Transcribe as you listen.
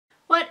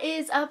What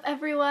is up,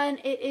 everyone?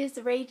 It is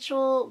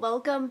Rachel.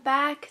 Welcome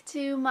back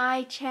to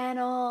my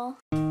channel.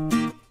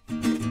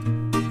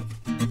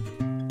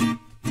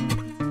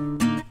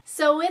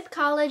 So with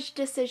college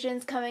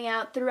decisions coming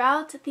out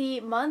throughout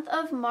the month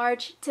of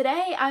March,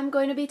 today I'm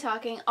going to be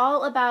talking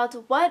all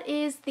about what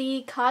is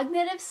the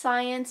cognitive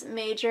science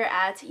major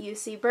at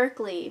UC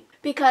Berkeley.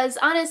 Because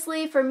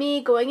honestly, for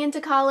me, going into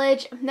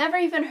college, I've never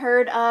even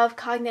heard of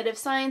cognitive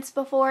science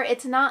before.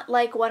 It's not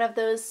like one of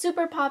those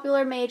super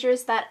popular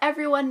majors that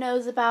everyone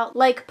knows about,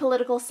 like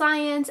political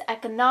science,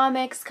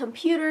 economics,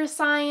 computer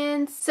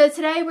science. So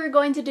today we're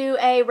going to do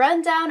a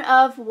rundown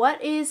of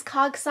what is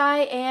Cog Sci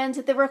and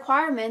the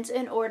requirements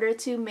in order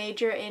to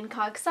major in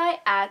Cog Sci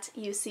at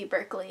UC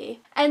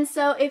Berkeley. And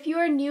so if you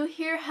are new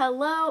here,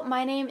 hello,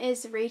 my name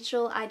is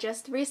Rachel. I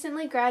just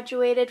recently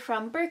graduated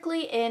from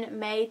Berkeley in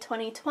May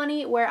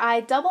 2020, where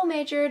I double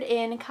majored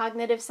in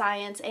cognitive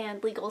science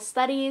and legal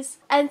studies.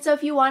 And so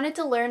if you wanted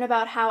to learn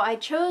about how I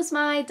chose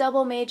my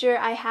double major,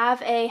 I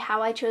have a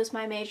how I chose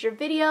my major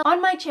video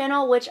on my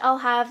channel, which I'll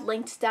have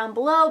linked down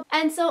below.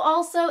 And so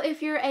also,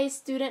 if you're a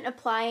student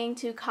applying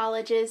to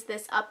colleges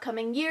this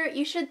upcoming year,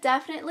 you should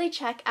definitely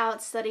check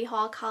out Study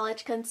Hall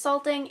College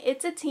Consulting.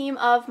 It's a team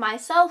of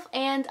myself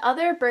and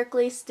other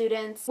Berkeley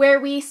students where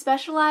we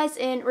specialize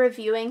in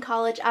reviewing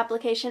college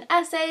application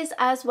essays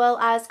as well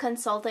as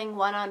consulting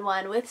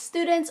one-on-one with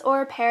students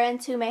or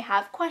parents who may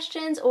have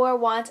questions or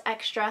want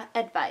extra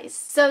advice.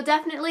 So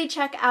definitely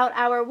check out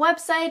our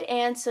website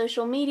and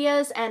social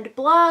medias and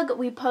blog.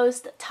 We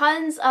post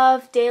tons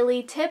of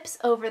daily tips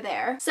over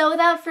there. So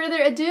without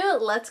further ado,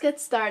 let's get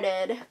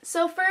started.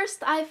 So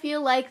first, I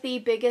feel like the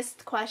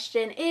biggest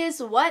question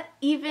is, what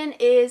even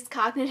is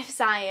cognitive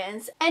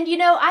science? And you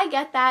know, I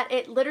get that.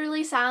 It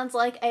literally sounds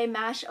like a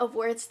mash of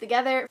words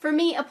together. For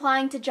me,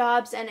 applying to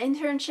jobs and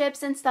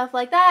internships and stuff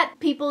like that,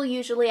 people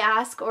usually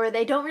ask or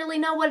they don't really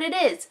know what it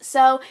is.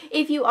 So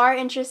if you are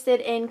interested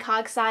in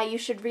Cog Sci, you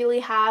should really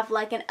have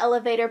like an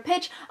elevator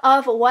pitch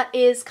of what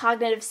is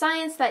cognitive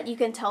science that you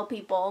can tell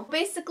people.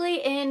 Basically,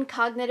 in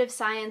Cognitive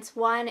Science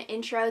 1,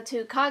 Intro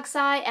to Cog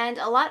Sci, and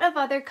a lot of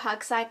other Cog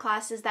Sci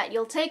classes that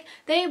you'll take,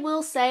 they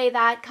will say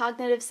that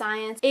cognitive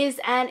science is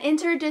an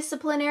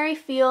interdisciplinary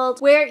field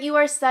where you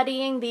are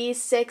studying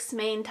these 6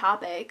 main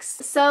topics.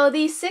 So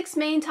these 6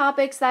 main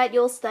topics that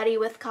you'll study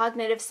with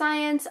cognitive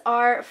science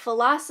are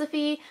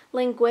philosophy,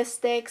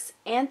 linguistics,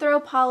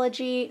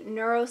 anthropology,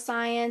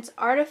 neuroscience,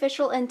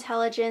 artificial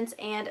intelligence,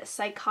 and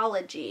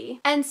psychology.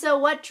 And so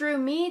what drew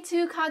me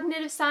to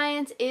cognitive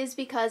science is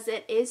because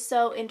it is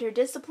so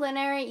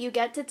interdisciplinary. You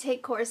get to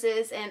take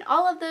courses in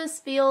all of those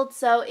fields,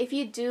 so if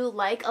you do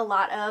like a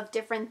lot of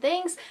different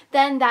things,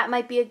 then that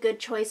might be a good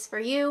choice for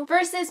you,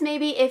 versus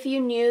maybe if you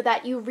knew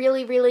that you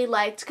really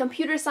liked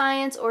computer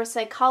science or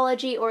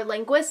psychology or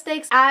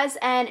linguistics as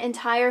an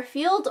entire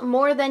field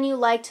more than you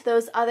liked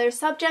those other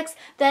subjects,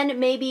 then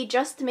maybe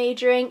just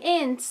majoring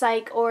in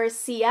psych or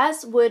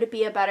CS would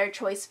be a better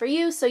choice for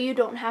you, so you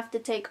don't have to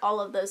take all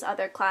of those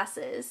other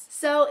classes.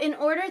 So in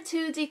order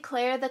to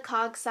declare the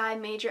Cog Sci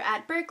major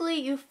at Berkeley,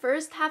 you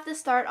first have to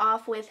start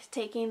off with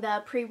taking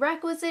the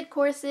prerequisite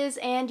courses,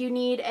 and you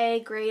need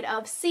a grade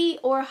of C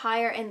or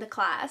higher in the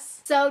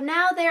class. So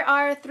now there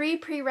are 3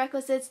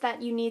 prerequisites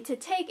that you need to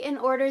take in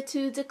order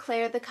to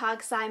declare the Cog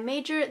Sci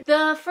major.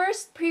 The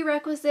first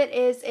prerequisite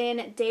is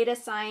in data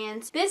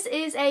science. This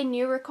is a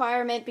new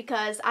requirement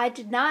because I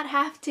did not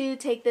have to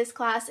take this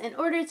class in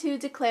order to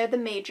declare the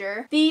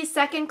major. The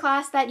second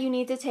class that you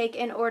need to take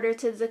in order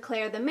to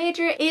declare the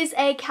major is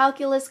a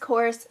calculus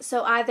course,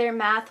 so either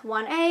Math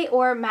 1A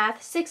or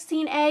Math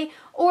 16A,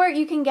 or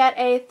you can get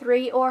a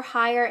 3 or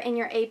higher in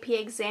your AP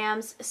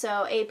exams,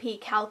 so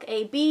AP Calc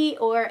AB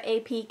or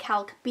AP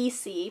Calc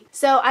BC.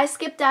 So I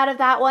skipped out of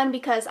that one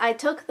because I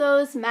took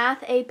those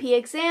Math AP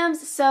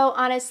exams, so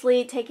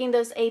honestly, taking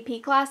those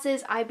AP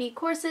classes, IB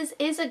courses,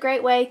 is a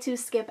great way to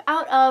skip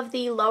out of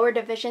the lower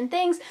division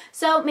things,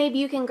 so maybe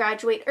you can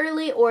graduate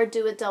early or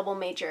do a double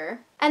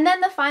major. And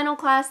then the final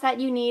class that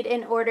you need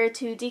in order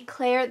to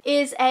declare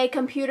is a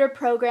computer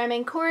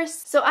programming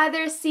course, so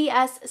either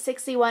CS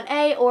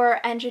 61A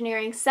or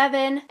Engineering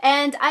 7,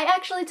 and I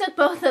actually took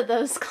both of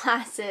those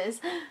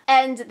classes,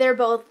 and they're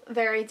both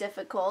very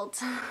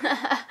difficult.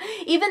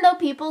 Even though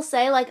people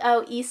say like,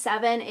 oh,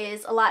 E7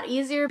 is a lot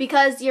easier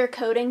because you're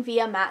coding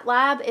via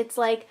MATLAB, it's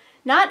like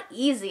not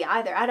easy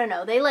either. I don't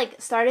know. They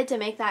like started to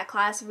make that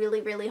class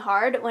really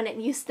hard when it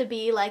used to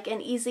be like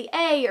an easy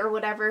A or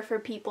whatever for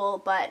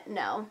people, but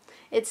no,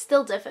 it's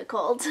still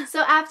difficult.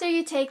 So after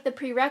you take the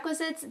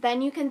prerequisites,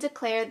 then you can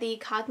declare the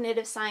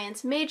cognitive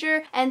science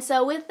major. And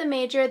so with the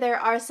major, there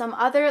are some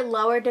other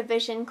lower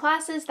division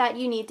classes that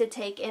you need to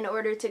take in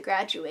order to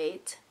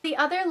graduate. The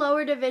other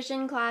lower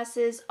division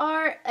classes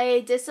are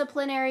a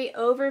disciplinary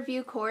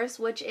overview course,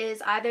 which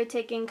is either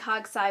taking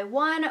Cog Sci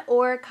 1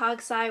 or Cog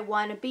Sci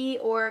 1B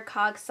or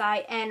Cog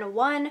Sci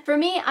N1. For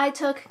me, I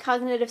took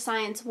Cognitive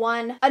Science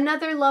 1.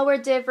 Another lower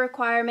div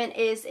requirement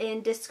is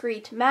in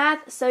discrete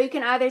math, so you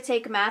can either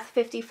take Math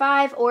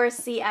 55 or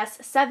CS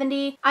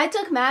 70. I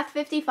took Math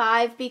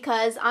 55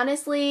 because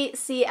honestly,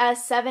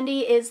 CS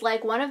 70 is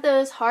like one of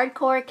those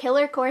hardcore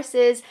killer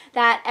courses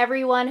that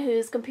everyone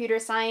who's computer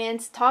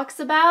science talks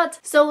about.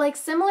 So like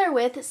similar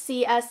with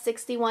CS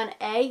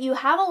 61A, you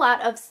have a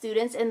lot of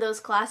students in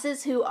those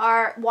classes who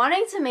are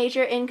wanting to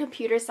major in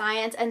computer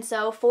science, and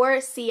so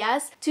for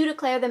CS, to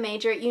declare the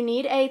major, you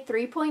need a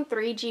 3.3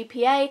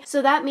 GPA,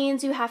 so that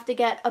means you have to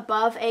get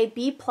above a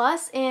B+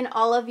 in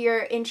all of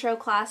your intro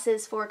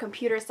classes for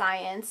computer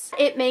science.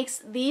 It makes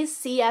these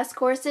CS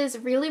courses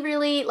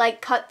really like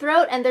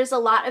cutthroat, and there's a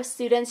lot of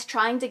students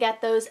trying to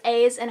get those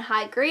A's and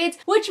high grades,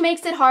 which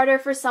makes it harder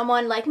for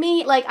someone like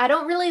me. Like, I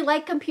don't really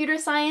like computer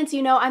science,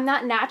 you know, I'm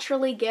not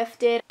naturally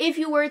gifted. If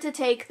you were to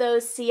take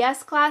those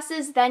CS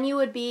classes, then you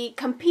would be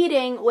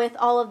competing with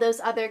all of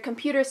those other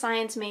computer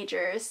science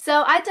majors.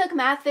 So I took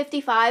Math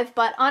 55,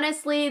 but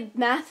honestly,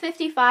 Math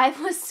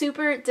 55 was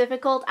super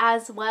difficult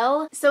as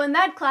well. So in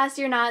that class,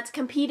 you're not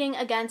competing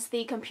against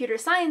the computer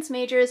science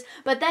majors,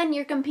 but then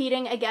you're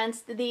competing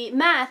against the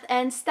math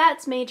and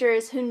stats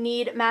majors who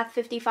need Math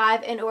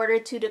 55 in order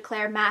to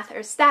declare math or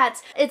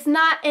stats. It's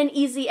not an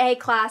easy A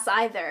class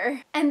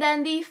either. And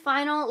then the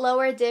final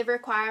lower div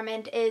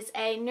requirement is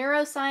a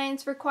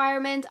neuroscience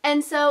requirement,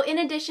 and so in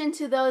addition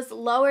to those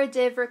lower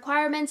div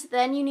requirements,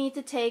 then you need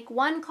to take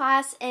one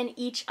class in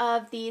each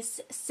of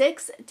these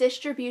 6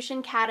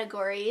 distribution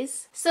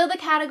categories. So the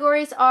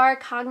categories are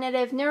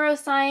cognitive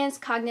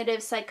neuroscience,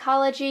 cognitive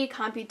psychology,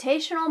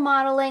 computational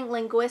modeling,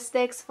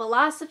 linguistics,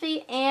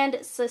 philosophy, and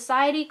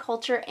society,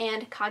 culture,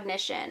 and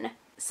cognition.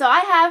 So I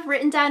have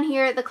written down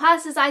here the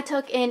classes I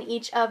took in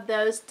each of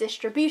those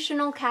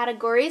distributional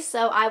categories,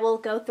 so I will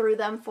go through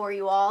them for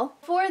you all.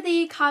 For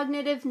the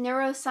cognitive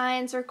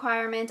neuroscience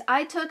requirement,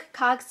 I took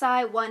Cog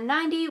Sci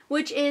 190,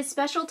 which is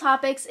special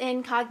topics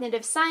in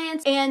cognitive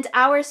science, and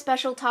our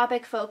special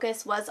topic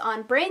focus was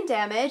on brain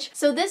damage.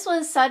 So this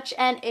was such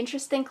an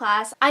interesting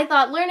class. I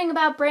thought learning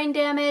about brain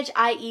damage,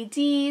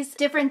 IEDs,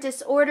 different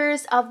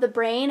disorders of the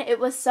brain, it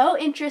was so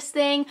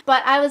interesting,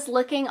 but I was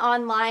looking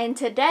online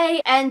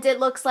today, and it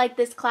looks like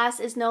this class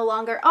is no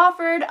longer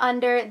offered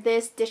under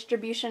this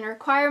distribution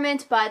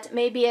requirement, but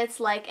maybe it's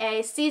like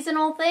a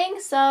seasonal thing,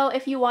 so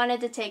if you wanted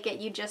to take it,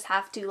 you just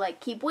have to like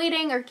keep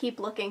waiting or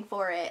keep looking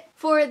for it.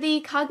 For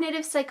the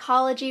cognitive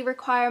psychology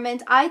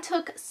requirement, I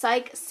took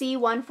Psych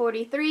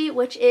C143,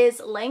 which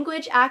is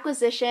language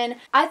acquisition.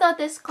 I thought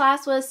this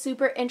class was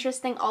super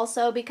interesting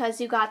also because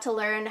you got to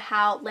learn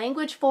how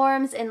language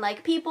forms in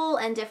like people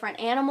and different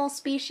animal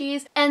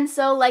species, and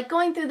so like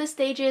going through the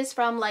stages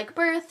from like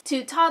birth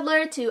to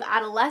toddler to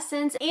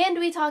adolescence. And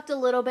we talked a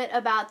little bit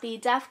about the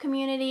deaf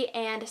community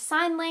and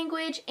sign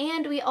language,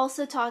 and we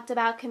also talked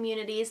about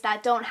communities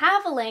that don't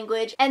have a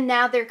language and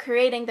now they're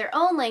creating their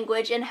own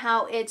language and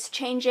how it's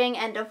changing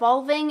and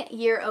evolving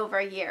year over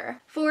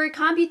year. For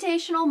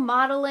computational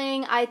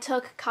modeling, I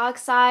took Cog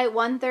Sci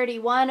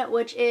 131,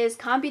 which is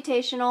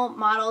computational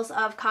models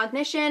of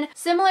cognition,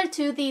 similar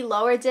to the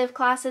lower div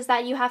classes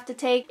that you have to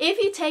take. If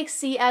you take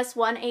CS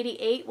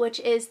 188,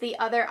 which is the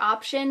other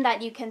option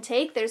that you can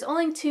take, there's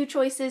only 2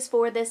 choices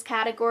for this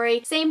category.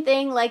 Same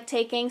thing like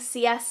taking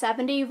CS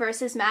 70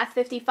 versus Math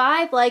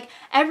 55. Like,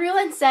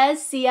 everyone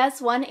says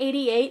CS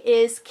 188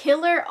 is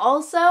killer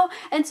also,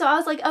 and so I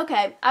was like,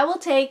 okay, I will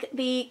take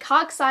the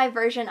Cog Sci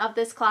version of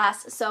this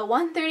class, so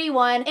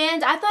 131,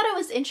 and I thought it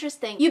was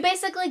interesting. You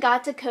basically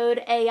got to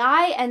code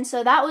AI, and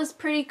so that was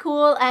pretty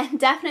cool, and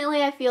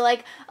definitely I feel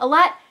like a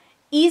lot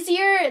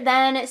easier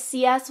than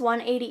CS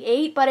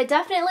 188, but it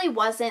definitely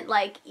wasn't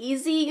like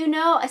easy, you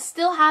know. I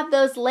still have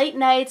those late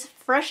nights,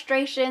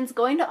 frustrations,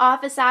 going to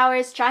office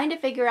hours, trying to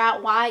figure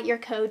out why your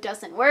code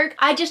doesn't work.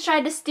 I just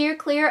tried to steer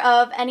clear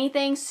of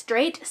anything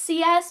straight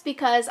CS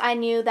because I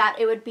knew that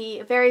it would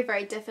be very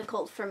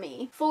difficult for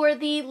me. For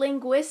the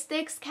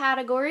linguistics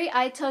category,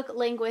 I took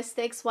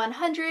Linguistics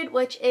 100,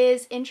 which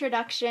is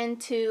Introduction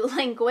to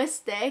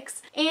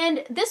Linguistics,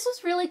 and this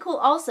was really cool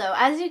also.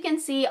 As you can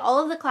see,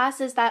 all of the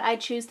classes that I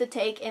choose to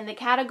take in the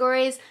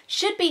categories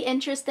should be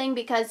interesting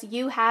because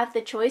you have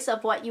the choice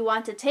of what you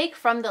want to take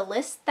from the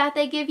list that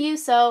they give you,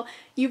 so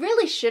you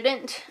really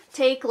shouldn't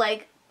take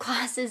like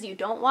classes you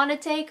don't want to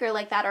take or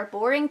like that are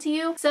boring to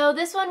you. So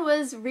this one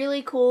was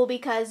really cool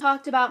because it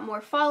talked about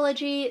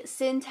morphology,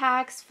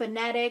 syntax,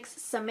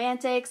 phonetics,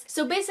 semantics,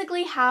 so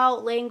basically how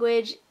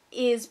language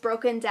is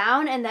broken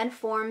down and then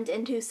formed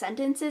into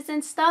sentences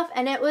and stuff,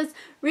 and it was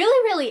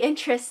really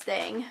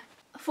interesting.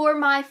 For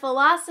my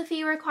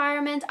philosophy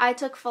requirement, I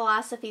took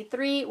philosophy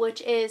 3,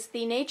 which is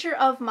the nature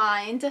of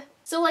mind.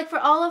 So like for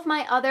all of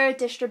my other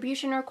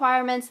distribution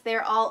requirements,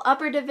 they're all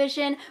upper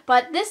division,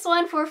 but this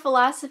one for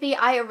philosophy,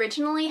 I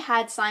originally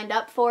had signed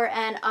up for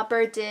an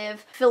upper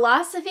div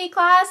philosophy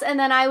class, and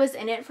then I was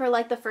in it for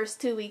like the first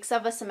 2 weeks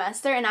of a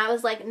semester, and I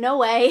was like, no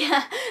way,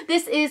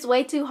 this is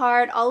way too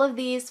hard. All of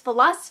these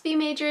philosophy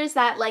majors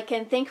that like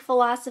can think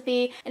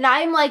philosophy, and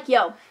I'm like,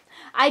 yo,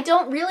 I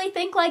don't really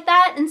think like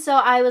that, and so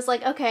I was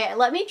like, okay,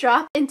 let me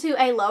drop into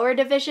a lower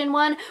division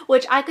one,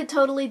 which I could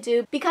totally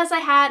do because I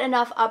had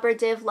enough upper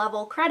div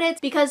level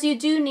credits, because you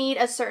do need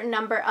a certain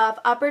number of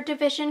upper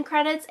division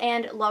credits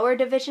and lower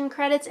division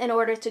credits in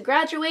order to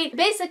graduate.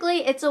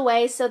 Basically, it's a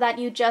way so that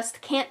you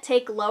just can't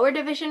take lower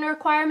division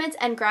requirements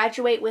and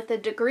graduate with a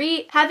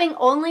degree, having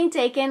only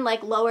taken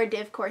like lower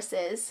div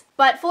courses.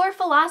 But for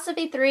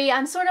philosophy 3,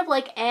 I'm sort of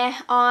like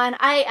on.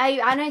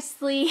 I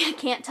honestly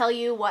can't tell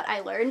you what I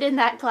learned in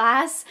that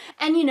class.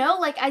 And you know,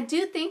 like I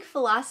do think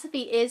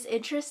philosophy is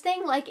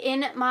interesting. Like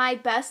in my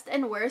best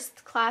and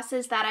worst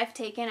classes that I've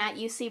taken at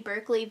UC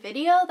Berkeley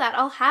video that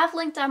I'll have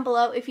linked down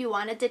below if you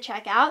wanted to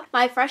check out.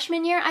 My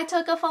freshman year, I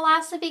took a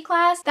philosophy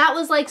class. That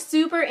was like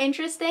super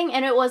interesting,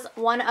 and it was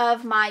one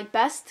of my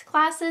best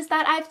classes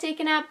that I've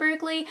taken at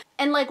Berkeley.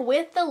 And like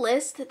with the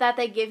list that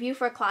they give you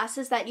for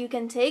classes that you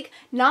can take,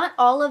 not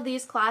all of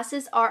these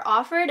classes are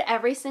offered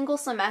every single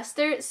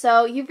semester,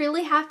 so you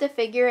really have to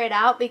figure it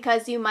out,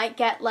 because you might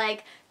get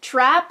like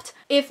trapped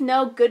if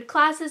no good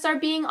classes are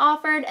being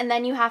offered, and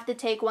then you have to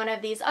take one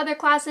of these other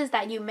classes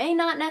that you may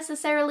not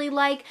necessarily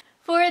like.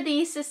 For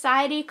the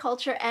Society,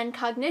 Culture, and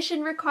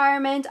Cognition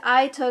requirement,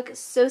 I took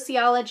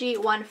Sociology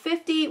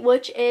 150,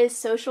 which is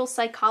social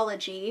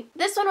psychology.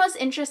 This one was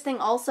interesting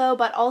also,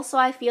 but also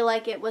I feel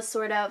like it was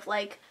sort of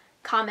like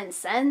common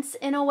sense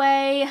in a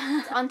way.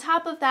 On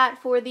top of that,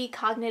 for the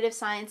cognitive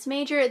science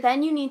major,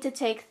 then you need to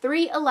take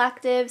 3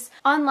 electives.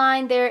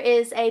 Online, there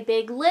is a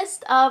big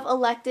list of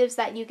electives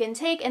that you can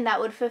take, and that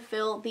would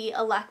fulfill the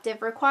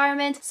elective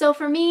requirement. So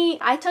for me,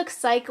 I took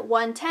Psych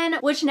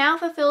 110, which now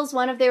fulfills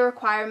one of the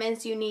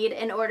requirements you need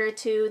in order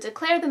to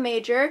declare the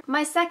major.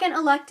 My second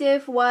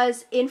elective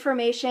was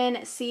Information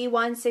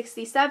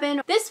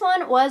C167. This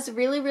one was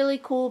really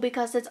cool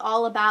because it's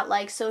all about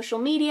like social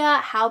media,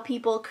 how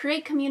people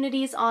create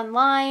communities online,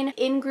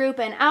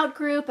 in-group and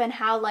out-group, and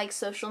how like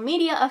social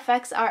media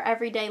affects our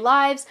everyday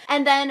lives.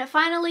 And then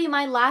finally,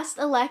 my last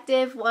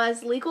elective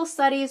was Legal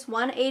Studies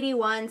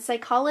 181,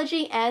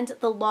 Psychology and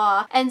the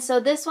Law. And so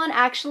this one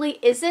actually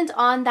isn't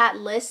on that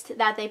list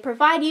that they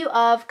provide you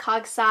of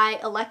Cog Sci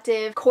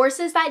elective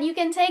courses that you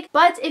can take,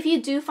 but if you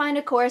do find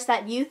a course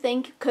that you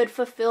think could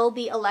fulfill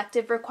the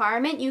elective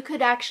requirement, you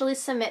could actually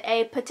submit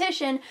a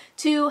petition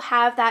to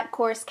have that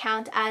course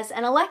count as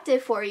an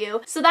elective for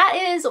you. So that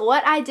is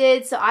what I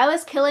did. So I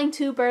was killing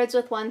 2 birds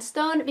with 1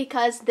 stone,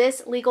 because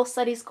this legal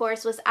studies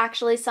course was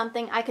actually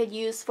something I could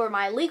use for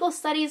my legal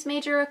studies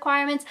major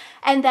requirements,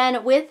 and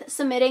then with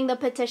submitting the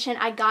petition,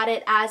 I got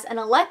it as an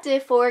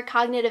elective for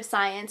cognitive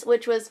science,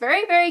 which was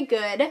very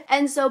good.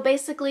 And so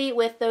basically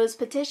with those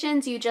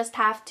petitions, you just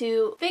have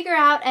to figure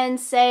out and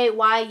say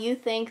why you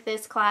think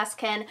this class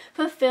can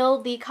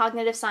fulfill the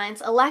cognitive science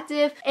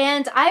elective.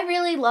 And I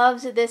really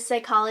loved this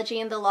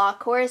psychology and the law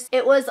course.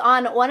 It was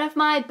on one of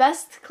my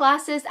best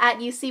classes at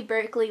UC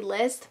Berkeley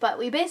list, but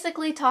we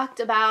basically talked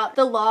about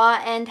the law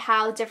and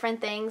how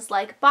different things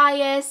like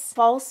bias,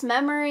 false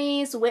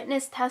memories,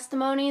 witness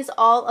testimonies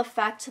all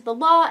affect the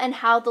law and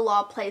how the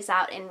law plays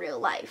out in real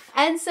life.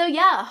 And so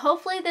yeah,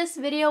 hopefully this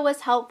video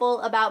was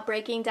helpful about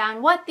breaking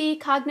down what the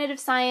cognitive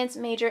science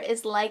major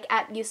is like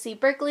at UC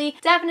Berkeley.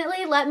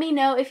 Definitely let me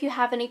know if you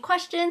have any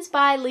questions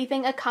by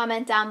leaving a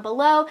comment down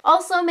below.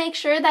 Also, make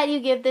sure that you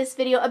give this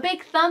video a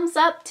big thumbs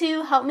up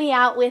to help me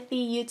out with the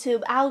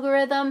YouTube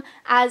algorithm.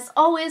 As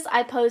always,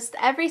 I post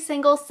every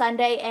single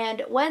Sunday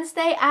and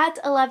Wednesday at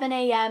 11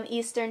 a.m.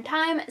 Eastern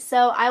Time,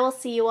 so I will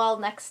see you all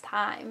next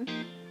time.